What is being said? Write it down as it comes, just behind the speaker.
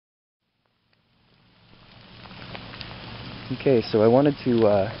Okay, so I wanted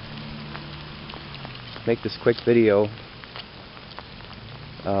to make this quick video.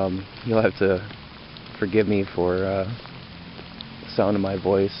 You'll have to forgive me for the sound of my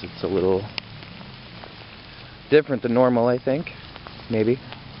voice. It's a little different than normal, I think. Maybe.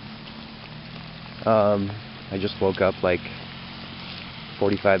 I just woke up like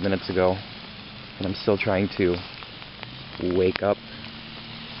 45 minutes ago, and I'm still trying to wake up.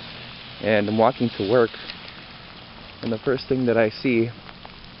 And I'm walking to work, and the first thing that I see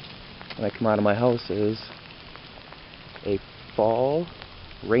when I come out of my house is a fall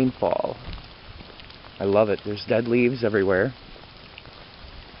rainfall. I love it. There's dead leaves everywhere,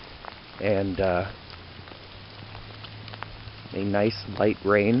 and a nice light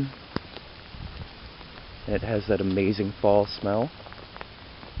rain, and it has that amazing fall smell.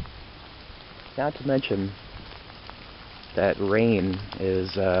 Not to mention that rain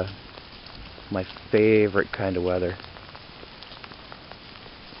is my favorite kind of weather.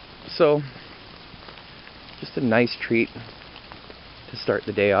 So, just a nice treat to start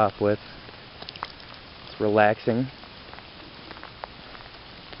the day off with. It's relaxing.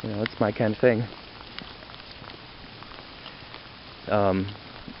 You know, it's my kind of thing. I'm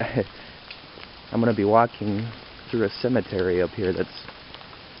going to be walking through a cemetery up here that's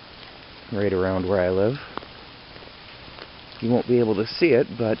right around where I live. You won't be able to see it,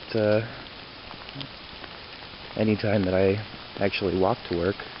 but anytime that I actually walk to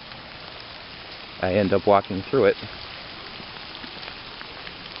work, I end up walking through it.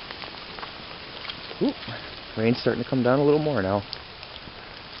 Ooh, rain's starting to come down a little more now.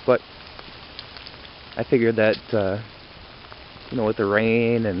 But I figured that, you know, with the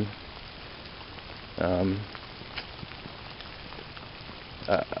rain and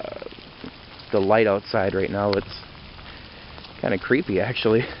the light outside right now, it's kind of creepy,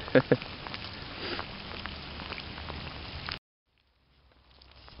 actually.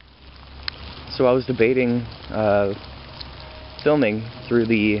 So I was debating filming through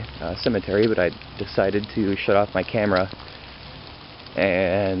the cemetery, but I decided to shut off my camera.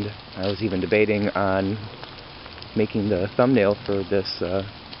 And I was even debating on making the thumbnail for this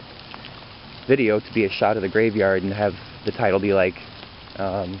video to be a shot of the graveyard and have the title be like,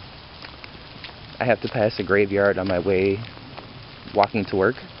 I have to pass a graveyard on my way walking to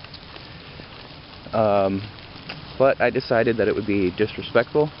work. But I decided that it would be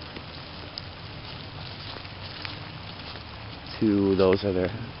disrespectful to those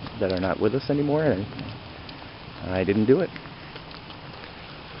that are not with us anymore, and I didn't do it.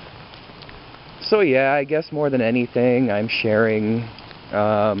 So yeah, I guess more than anything, I'm sharing,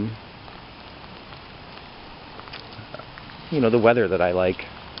 you know, the weather that I like.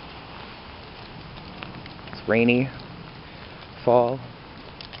 It's rainy, fall,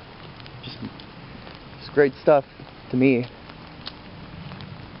 just great stuff to me.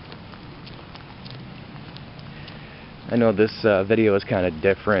 I know this video is kind of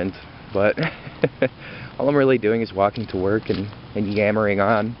different, but all I'm really doing is walking to work and yammering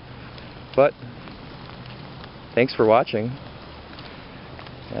on. But thanks for watching.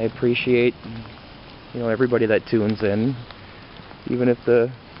 I appreciate, you know, everybody that tunes in, even if the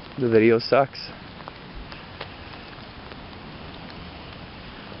video sucks.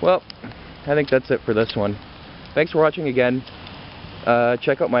 Well, I think that's it for this one. Thanks for watching again.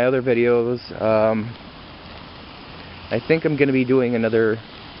 Check out my other videos. I think I'm going to be doing another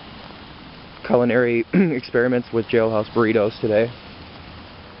culinary experiments with Jailhouse Burritos today.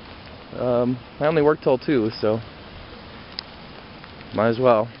 I only work till 2, so might as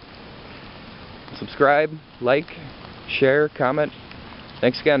well. Subscribe, like, share, comment.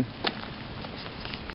 Thanks again.